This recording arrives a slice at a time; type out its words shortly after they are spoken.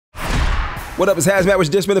What up, it's HazMatt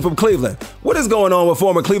with Dishin from Cleveland. What is going on with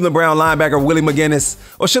former Cleveland Brown linebacker Willie McGinnis?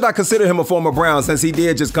 Or should I consider him a former Brown since he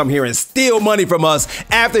did just come here and steal money from us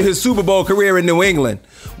after his Super Bowl career in New England?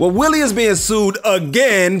 Well, Willie is being sued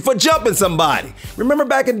again for jumping somebody. Remember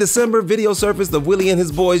back in December, video surfaced of Willie and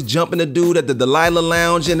his boys jumping a dude at the Delilah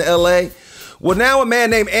Lounge in LA? Well, now a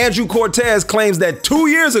man named Andrew Cortez claims that 2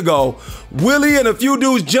 years ago, Willie and a few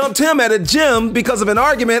dudes jumped him at a gym because of an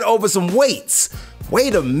argument over some weights.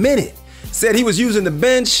 Wait a minute. Said he was using the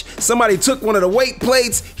bench, somebody took one of the weight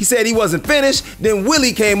plates, he said he wasn't finished, then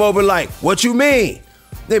Willie came over like, what you mean?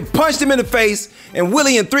 They punched him in the face, and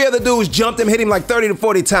Willie and 3 other dudes jumped him, hit him like 30 to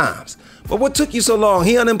 40 times. But what took you so long?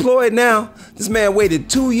 He unemployed now? This man waited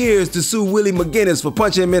 2 years to sue Willie McGinnis for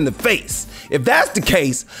punching him in the face. If that's the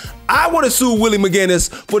case, I want to sue Willie McGinnis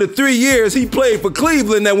for the 3 years he played for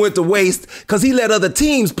Cleveland that went to waste because he let other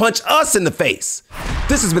teams punch us in the face.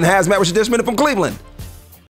 This has been HazMatt with Dishin from Cleveland.